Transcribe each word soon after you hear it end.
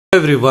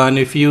Everyone,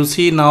 if you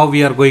see, now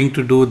we are going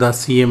to do the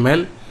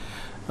CML.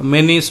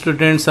 Many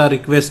students are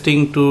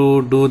requesting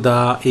to do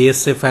the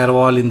ASA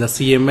firewall in the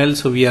CML,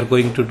 so we are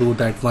going to do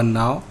that one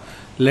now.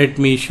 Let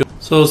me show.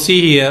 So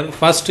see here,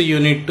 first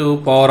you need to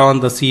power on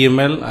the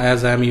CML.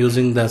 As I am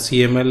using the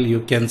CML,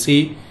 you can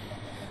see.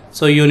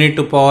 So you need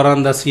to power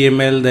on the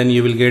CML, then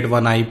you will get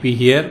one IP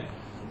here.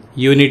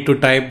 You need to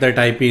type that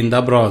IP in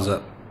the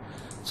browser.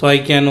 So I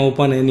can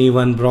open any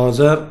one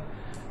browser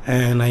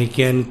and I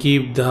can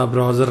keep the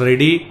browser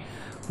ready.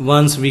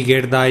 Once we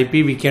get the IP,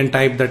 we can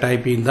type that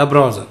IP in the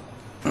browser.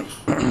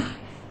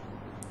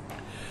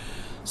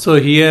 So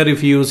here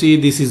if you see,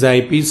 this is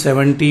IP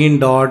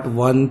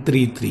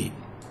 17.133.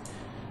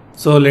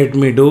 so let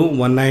me do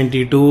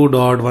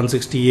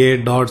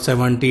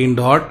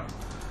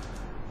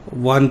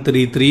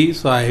 192.168.17.133.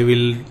 so I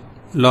will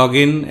log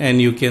in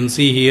and you can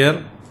see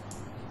here,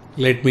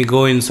 let me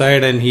go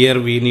inside, and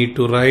here we need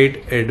to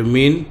write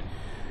admin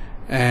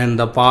and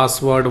the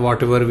password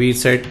whatever we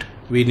set,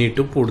 we need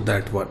to put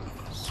that one.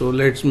 So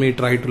let me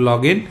try to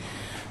log in.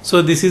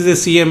 So this is a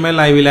CML.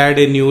 I will add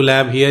a new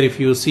lab here. If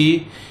you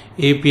see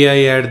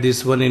API, add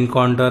this one,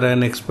 encounter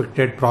an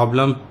expected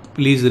problem,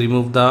 please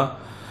report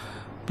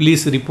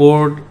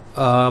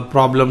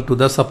problem to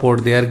the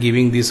support. They are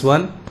giving this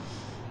one.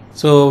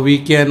 So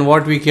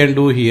what we can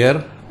do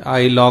here,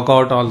 I log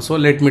out also.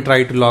 Let me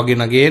try to log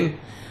in again.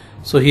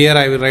 So here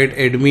I will write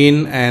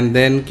admin and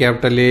then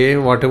capital A,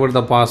 whatever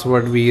the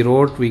password we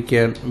wrote, we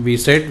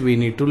set, we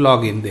need to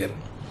log in there.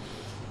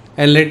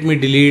 And let me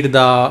delete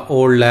the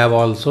old lab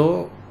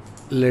also.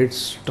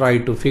 Let's try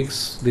to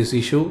fix this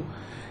issue.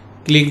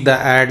 Click the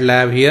add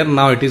lab here.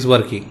 Now it is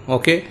working.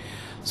 Okay.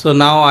 So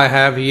now I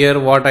have here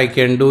what I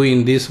can do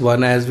in this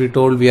one. As we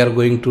told, we are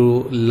going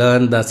to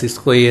learn the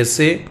Cisco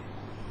ASA.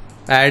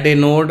 Add a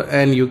node,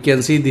 and you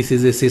can see this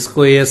is a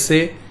Cisco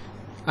ASA.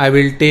 I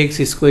will take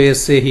Cisco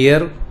ASA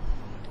here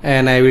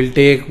and I will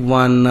take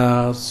one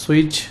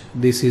switch.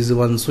 This is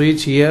one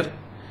switch here,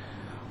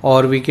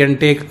 or we can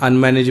take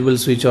unmanageable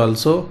switch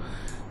also.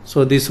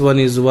 So this one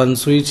is one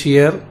switch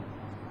here.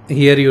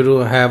 Here you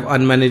have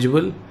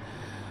unmanageable.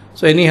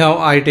 So anyhow,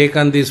 I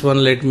taken this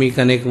one. Let me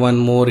connect one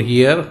more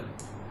here,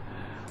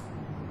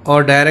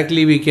 or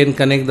directly we can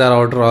connect the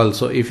router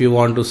also if you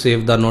want to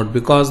save the node,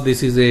 because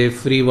this is a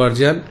free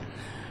version.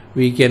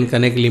 We can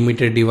connect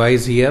limited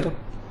device here.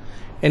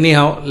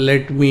 Anyhow,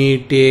 let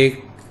me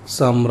take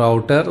some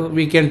router.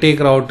 We can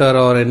take router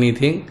or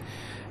anything,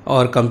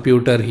 or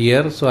computer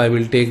here. So I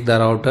will take the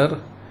router.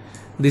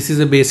 This is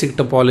a basic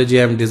topology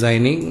I am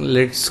designing.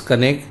 Let's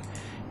connect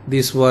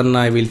this one.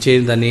 I will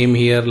change the name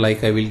here,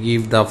 like I will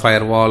give the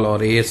firewall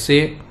or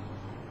ASA,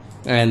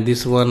 and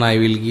this one I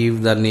will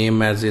give the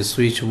name as a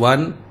switch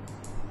 1.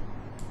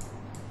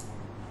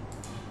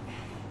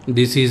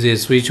 This is a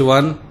switch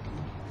 1,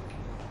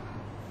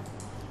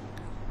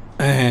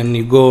 and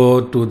you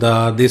go to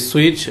this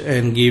switch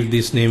and give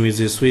this name is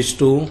a switch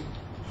 2,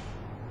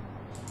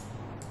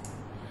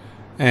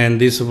 and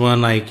this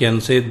one I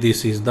can say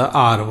this is the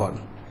R1.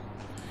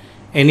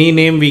 Any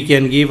name we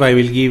can give. I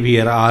will give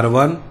here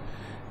R1,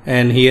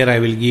 and here I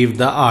will give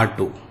the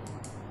R2.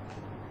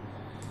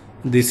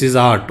 This is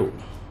R2,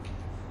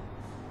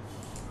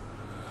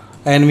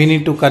 and we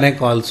need to connect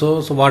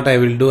also. So what I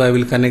will do, I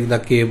will connect the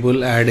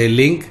cable, add a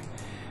link.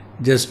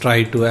 Just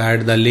try to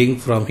add the link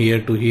from here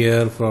to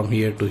here, from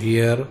here to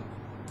here,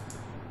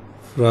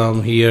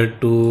 from here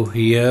to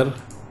here,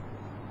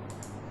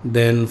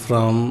 then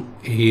from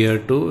here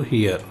to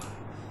here.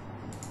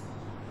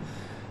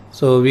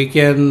 So we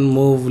can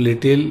move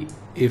little.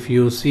 If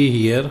you see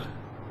here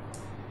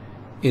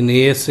in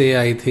ASA,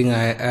 I think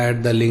I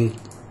add the link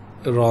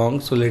wrong,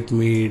 so let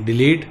me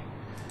delete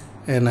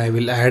and I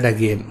will add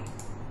again.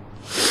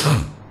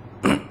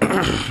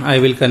 I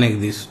will connect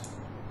this.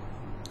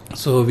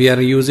 So we are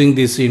using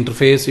this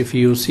interface. If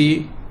you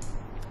see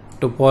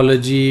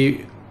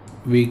topology,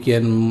 we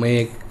can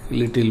make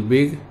little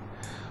big,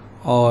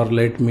 or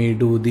let me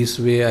do this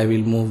way. I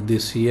will move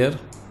this here.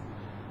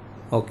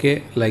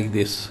 Okay, like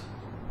this.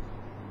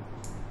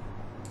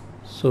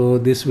 So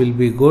this will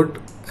be good,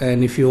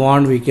 and if you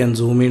want we can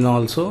zoom in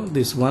also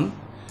this one,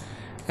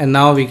 and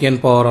now we can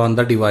power on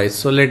the device.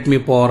 So let me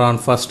power on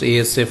first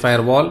ASA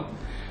firewall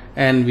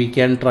and we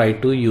can try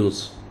to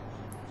use.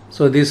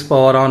 So this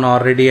power on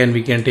already, and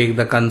we can take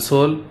the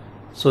console.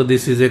 So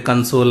this is a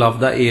console of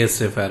the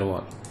ASA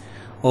firewall.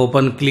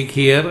 Open, click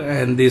here,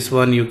 and this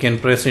one you can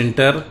press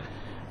enter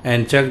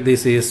and check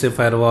this ASA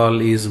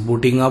firewall is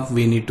booting up.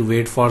 We need to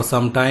wait for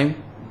some time.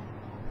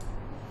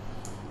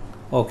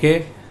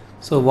 Okay.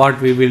 So what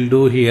we will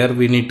do here,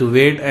 we need to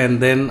wait, and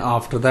then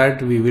after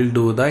that we will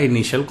do the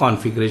initial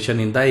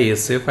configuration in the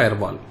ASA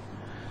firewall.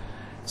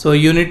 So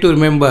you need to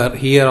remember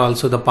here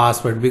also the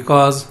password,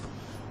 because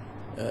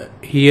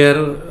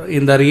here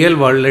in the real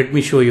world, let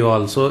me show you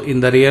also.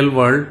 In the real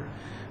world,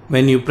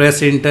 when you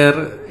press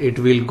enter, it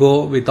will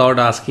go without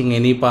asking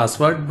any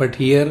password, but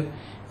here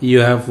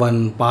you have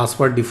one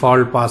password,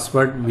 default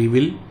password. We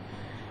will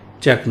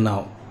check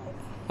now.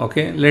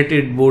 Okay, let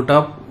it boot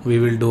up. We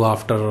will do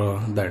after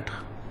that.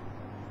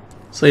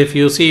 So if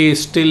you see,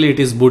 still it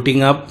is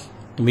booting up.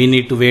 We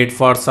need to wait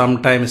for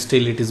some time.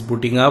 Still it is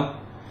booting up.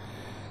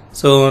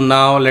 So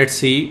now let's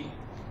see,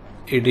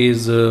 it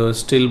is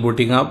still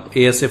booting up.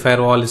 ASA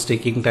firewall is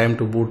taking time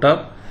to boot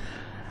up,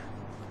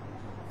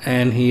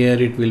 and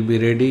here it will be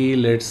ready.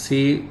 Let's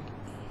see.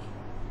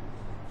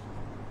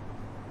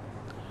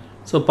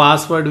 So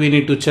password we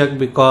need to check,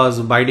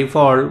 because by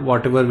default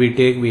whatever we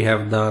take we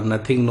have the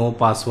nothing, no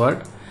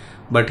password.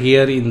 But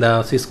here in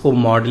the Cisco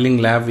Modeling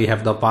Lab we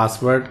have the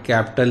password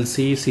capital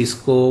C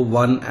Cisco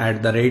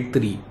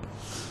 1@3.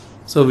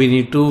 So we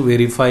need to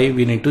verify,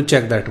 we need to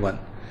check that one.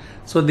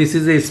 So this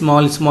is a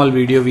small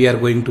video we are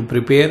going to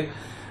prepare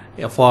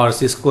for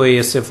Cisco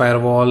ASA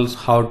firewalls,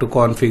 how to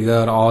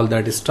configure all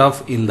that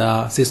stuff in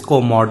the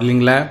Cisco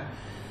Modeling Lab.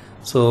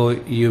 So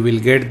you will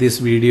get this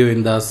video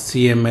in the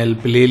CML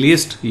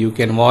playlist, you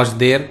can watch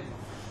there.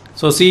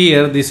 So see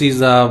here, this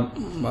is a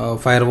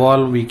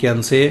firewall we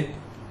can say,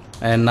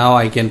 and now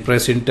I can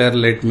press enter.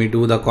 Let me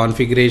do the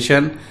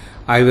configuration.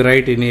 I will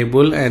write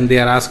enable, and they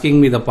are asking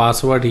me the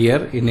password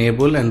here,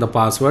 enable and the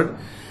password.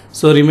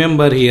 So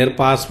remember here,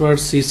 password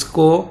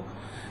Cisco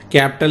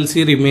capital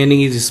C,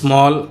 remaining is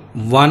small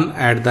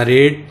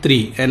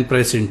 1@3, and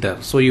press enter.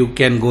 So you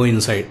can go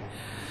inside.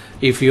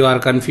 If you are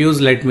confused,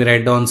 let me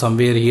write down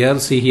somewhere here.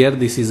 See here,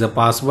 this is a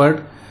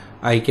password.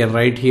 I can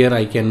write here,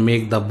 I can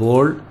make the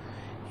bold.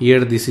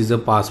 Here this is a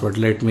password.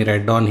 Let me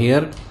write down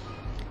here,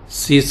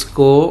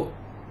 Cisco,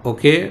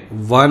 okay,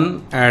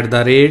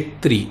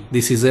 1@3.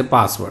 This is a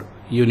password.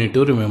 You need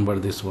to remember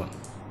this one.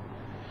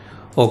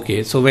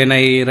 Okay, so when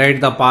I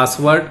write the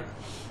password,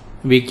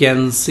 we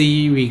can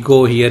see, we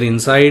go here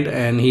inside,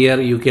 and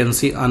here you can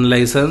see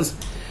unlicensed.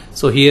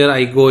 So here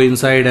I go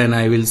inside and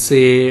I will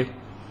say,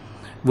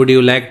 would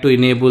you like to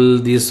enable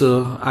this?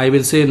 I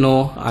will say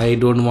no, I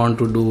don't want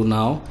to do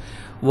now.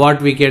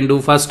 What we can do,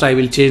 first I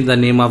will change the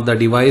name of the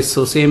device.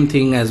 So same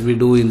thing as we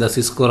do in the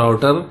Cisco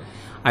router,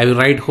 I will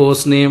write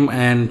host name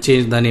and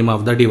change the name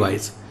of the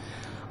device.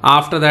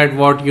 After that,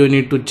 what you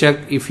need to check,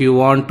 if you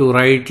want to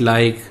write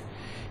like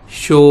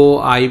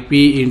show IP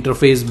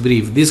interface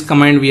brief, this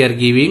command we are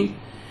giving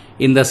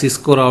in the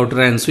Cisco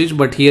router and switch,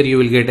 but here you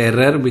will get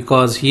error,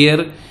 because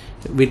here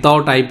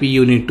without IP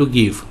you need to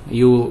give.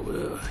 You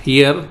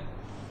here,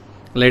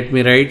 let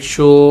me write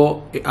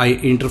show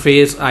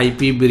interface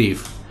IP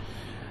brief.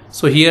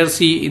 So here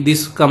see,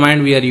 this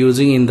command we are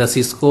using in the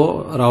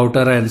Cisco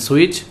router and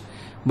switch,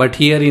 but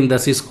here in the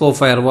Cisco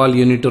firewall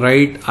you need to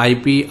write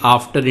IP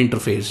after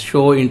interface,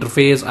 show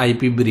interface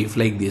IP brief,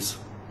 like this.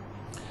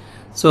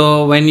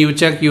 So when you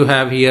check, you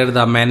have here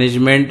the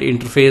management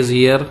interface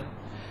here,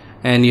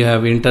 and you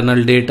have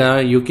internal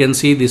data. You can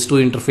see these two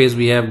interface,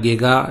 we have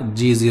Giga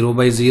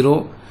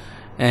G0/0,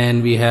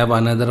 and we have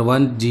another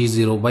one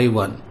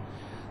G0/1.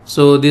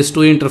 So these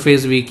two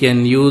interface we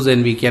can use,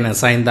 and we can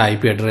assign the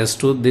IP address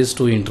to these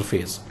two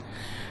interface.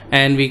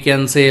 And we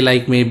can say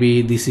like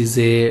maybe this is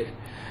a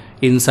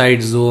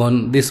inside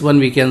zone, this one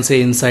we can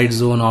say inside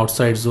zone,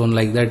 outside zone,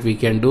 like that we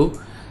can do.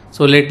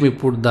 So let me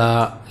put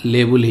the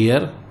label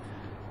here.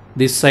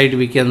 This side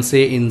we can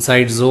say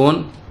inside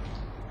zone,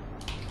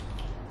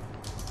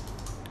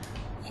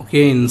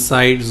 okay,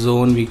 inside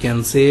zone we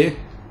can say,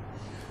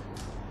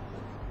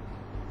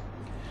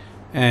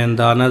 and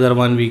the another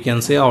one we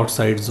can say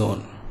outside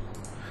zone.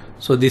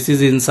 So this is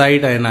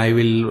inside, and I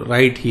will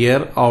write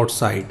here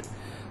outside.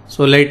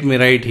 So let me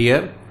write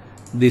here,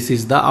 this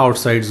is the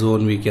outside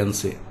zone we can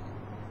say.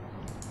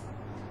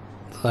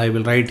 So I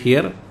will write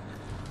here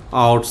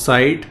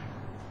outside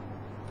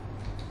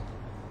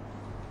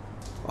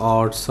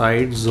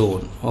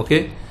zone.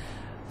 Okay,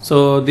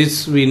 so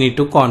this we need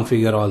to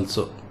configure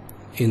also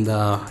in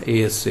the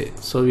ASA.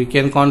 So we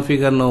can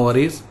configure, no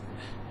worries.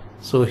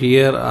 So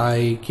here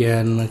I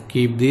can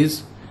keep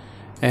this,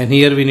 and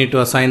here we need to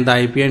assign the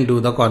IP and do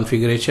the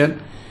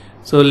configuration.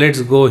 So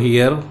let's go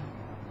here.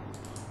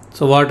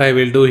 So what I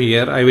will do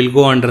here, I will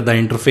go under the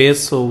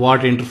interface. So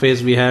what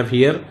interface we have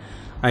here,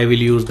 I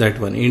will use that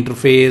one.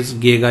 Interface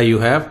Giga you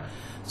have,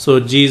 so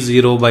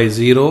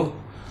G0/0.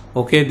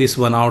 Okay, this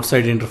one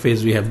outside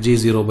interface we have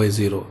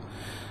G0/0.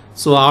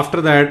 So after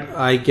that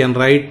I can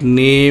write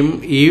name,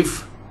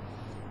 if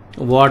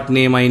what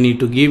name I need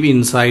to give,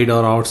 inside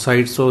or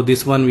outside. So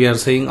this one we are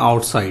saying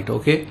outside.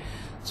 Okay,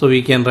 so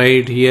we can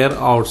write here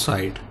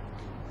outside.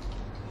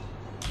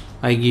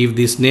 I give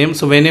this name.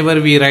 So whenever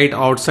we write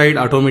outside,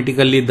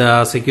 automatically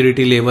the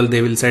security level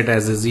they will set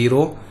as a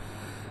 0.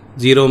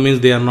 0 means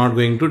they are not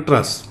going to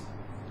trust.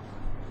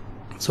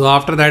 So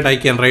after that I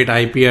can write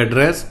IP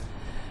address,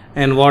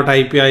 and what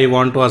IP I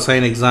want to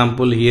assign.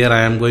 Example, here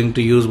I am going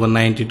to use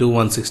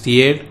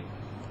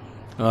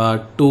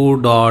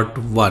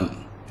 192.168.2.1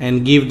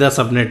 and give the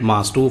subnet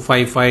mask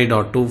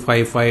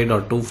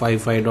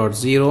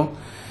 255.255.255.0,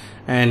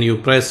 and you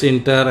press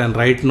enter and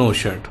write no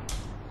shut.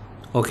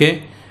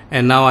 Okay,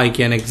 and now I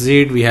can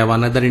exit. We have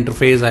another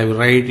interface. I will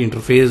write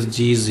interface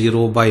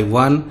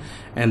G0/1,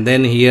 and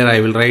then here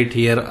I will write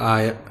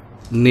here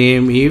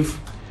name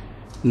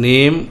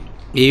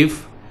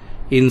if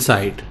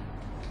inside.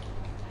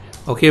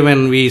 Okay,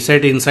 when we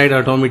set inside,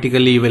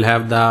 automatically you will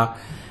have the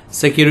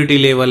security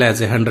level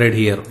as 100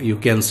 here, you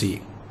can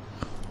see.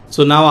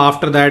 So now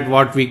after that,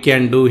 what we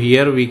can do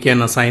here, we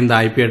can assign the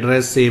IP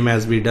address same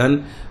as we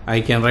done.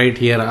 I can write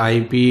here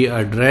IP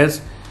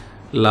address,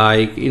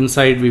 like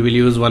inside we will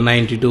use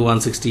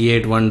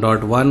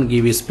 192.168.1.1,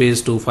 give a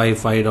space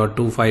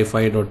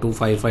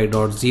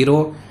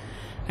 255.255.255.0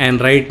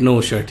 and write no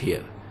shut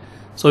here.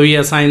 So we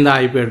assign the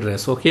IP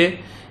address. Okay,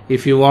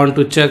 if you want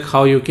to check,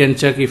 how you can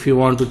check, if you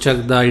want to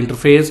check the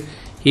interface,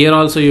 here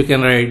also you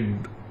can write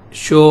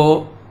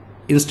show.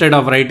 Instead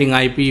of writing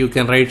IP, you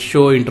can write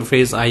show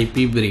interface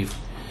IP brief.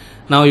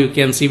 Now you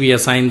can see we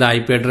assign the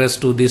IP address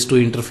to this two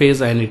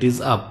interface and it is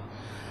up.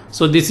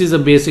 So this is a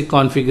basic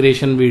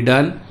configuration we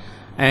done.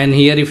 And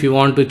here if you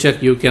want to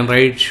check, you can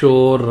write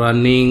show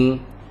running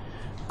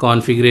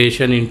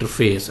configuration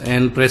interface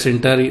and press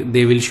enter.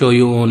 They will show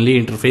you only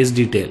interface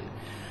detail.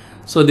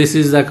 So this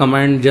is the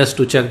command just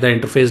to check the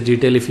interface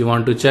detail. If you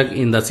want to check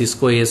in the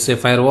Cisco ASA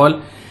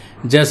firewall,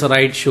 just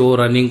write show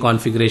running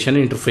configuration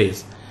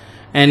interface.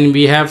 And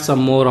we have some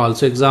more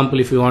also example.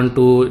 If you want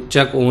to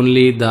check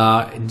only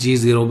the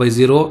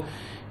G0/0,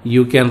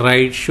 you can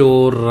write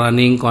show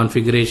running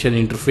configuration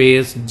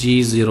interface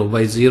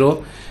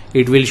G0/0.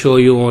 It will show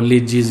you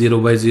only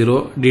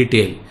G0/0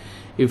 detail.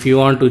 If you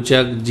want to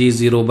check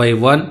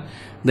G0/1,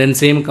 then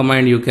same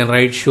command you can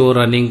write show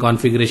running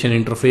configuration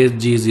interface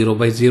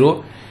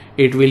G0/0.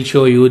 It will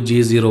show you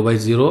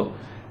G0/0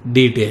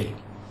 detail.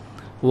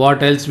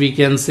 What else we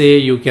can say?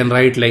 You can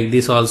write like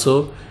this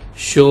also,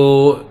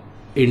 show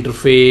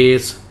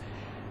interface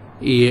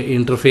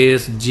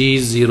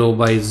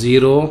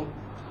G0/0,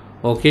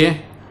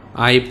 okay,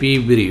 IP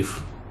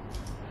brief.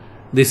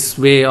 This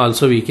way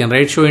also we can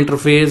write show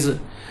interface.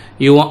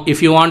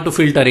 If you want to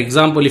filter,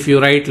 example, if you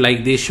write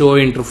like this show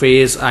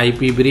interface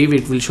IP brief,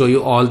 it will show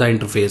you all the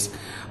interface.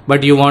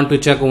 But you want to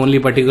check only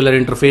particular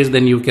interface,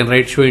 then you can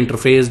write show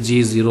interface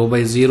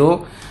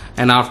G0/0,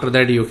 and after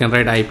that you can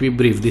write IP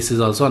brief. This is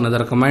also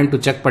another command to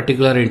check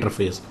particular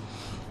interface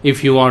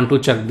if you want to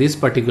check this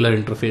particular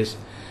interface.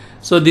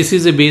 So this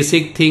is a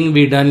basic thing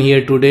we done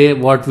here today.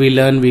 What we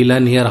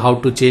learn here how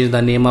to change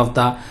the name of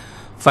the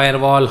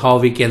firewall, how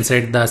we can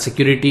set the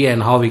security,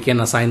 and how we can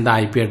assign the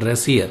IP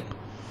address here.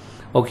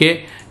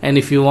 Okay, and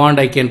if you want,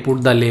 I can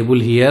put the label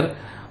here.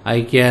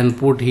 I can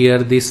put here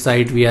this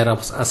site we are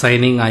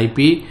assigning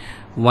IP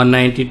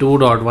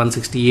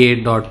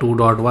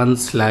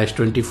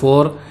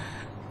 192.168.2.1/24.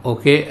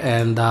 okay,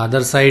 and the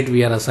other side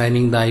we are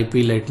assigning the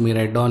IP, let me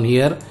write down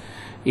here.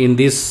 In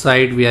this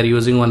site we are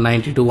using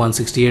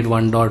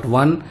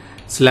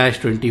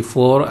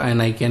 192.168.1.1/24,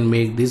 and I can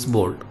make this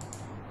bold.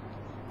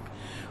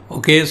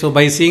 Okay, so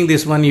by seeing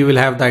this one you will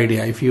have the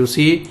idea. If you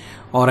see,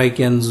 or I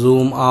can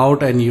zoom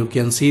out and you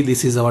can see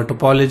this is our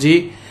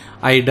topology.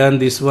 I done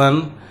this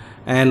one,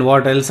 and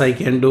what else I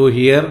can do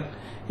here?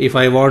 If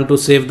I want to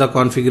save the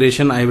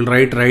configuration, I will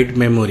write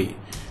memory.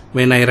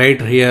 When I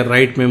write here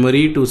write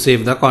memory to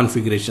save the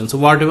configuration. So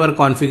whatever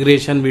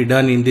configuration we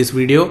done in this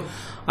video,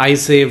 I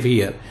save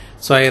here.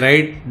 So I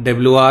write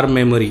WR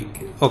memory.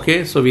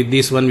 Okay, so with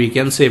this one we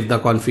can save the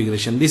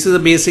configuration. This is a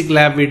basic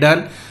lab we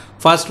done.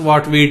 First,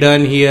 what we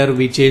done here,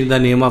 we change the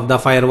name of the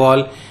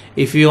firewall.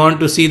 If you want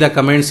to see the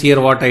comments here,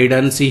 what I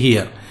done, see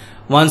here.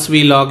 Once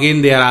we log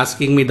in, they are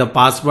asking me the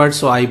password,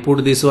 so I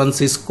put this one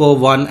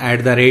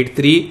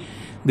Cisco1@3.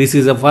 This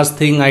is the first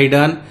thing I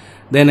done.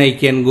 Then I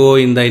can go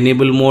in the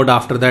enable mode.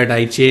 After that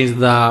I change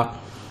the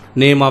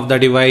name of the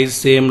device,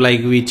 same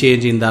like we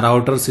change in the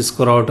router,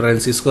 Cisco router and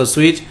Cisco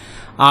switch.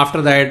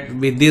 After that,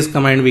 with this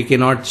command we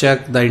cannot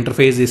check the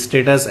interface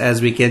status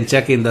as we can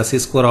check in the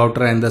Cisco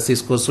router and the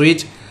Cisco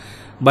switch,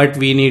 but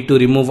we need to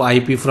remove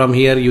IP from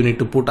here. You need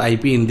to put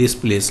IP in this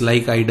place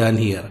like I done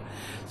here.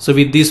 So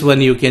with this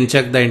one you can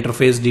check the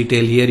interface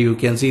detail here. You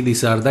can see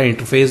these are the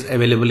interface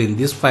available in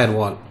this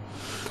firewall,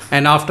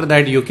 and after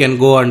that you can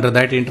go under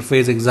that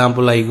interface.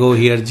 Example, I go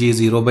here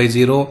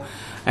G0/0,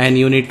 and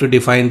you need to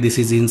define this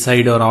is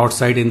inside or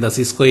outside in the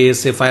Cisco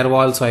ASA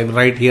firewall. So I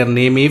write here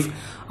name if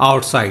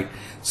outside.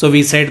 So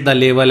we set the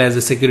level as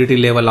a security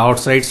level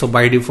outside. So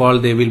by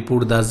default they will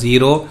put the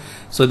 0,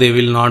 so they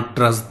will not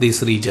trust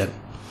this region.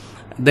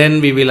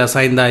 Then we will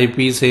assign the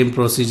IP, same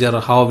procedure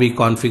how we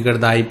configure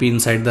the IP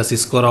inside the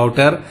Cisco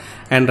router,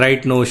 and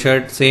write no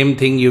shut. Same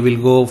thing, you will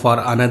go for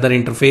another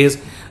interface,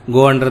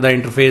 go under the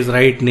interface,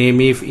 write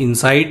name if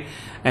inside,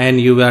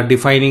 and you are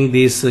defining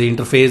this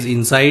interface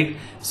inside.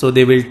 So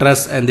they will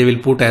trust and they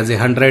will put as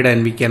 100,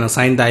 and we can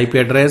assign the IP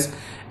address.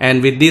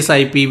 And with this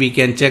IP we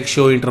can check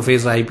show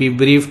interface IP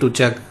brief to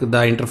check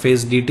the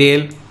interface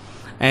detail.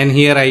 And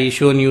here I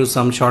shown you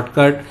some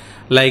shortcut,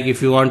 like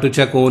if you want to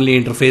check only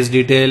interface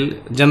detail,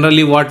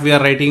 generally what we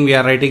are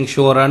writing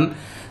show run,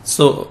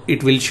 so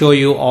it will show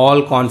you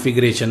all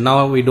configuration.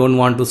 Now we don't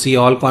want to see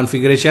all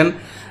configuration,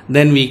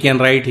 then we can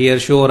write here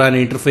show run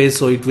interface,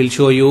 so it will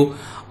show you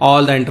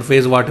all the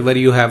interface whatever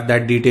you have,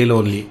 that detail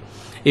only.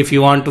 If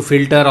you want to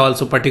filter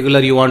also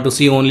particular, you want to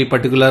see only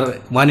particular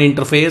one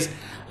interface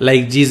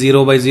like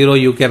G0/0,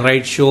 you can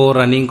write show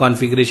running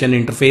configuration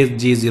interface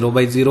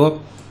G0/0.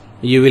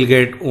 You will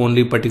get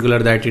only particular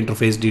that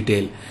interface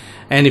detail.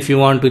 And if you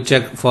want to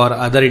check for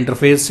other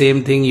interface,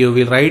 same thing you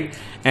will write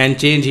and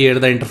change here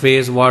the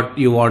interface what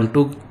you want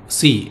to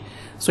see.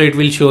 So it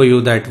will show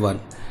you that one.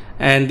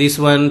 And this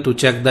one to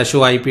check the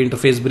show IP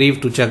interface brief,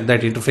 to check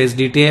that interface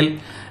detail,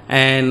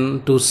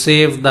 and to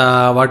save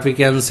the what we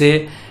can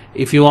say,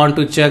 if you want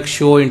to check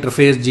show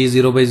interface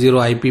G0/0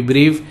 IP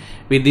brief,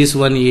 with this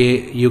one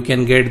you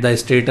can get the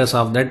status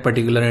of that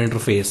particular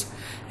interface.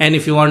 And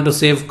if you want to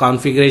save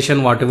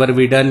configuration, whatever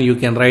we done, you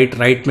can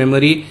write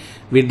memory.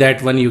 With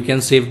that one you can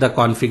save the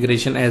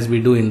configuration as we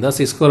do in the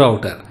Cisco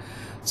router.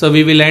 So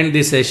we will end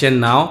this session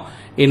now.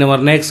 In our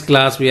next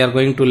class we are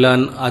going to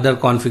learn other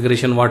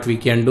configuration what we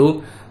can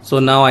do. So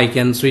now I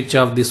can switch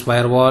off this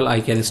firewall,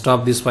 I can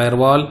stop this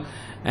firewall,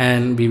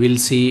 and we will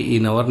see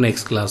in our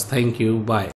next class. Thank you. Bye.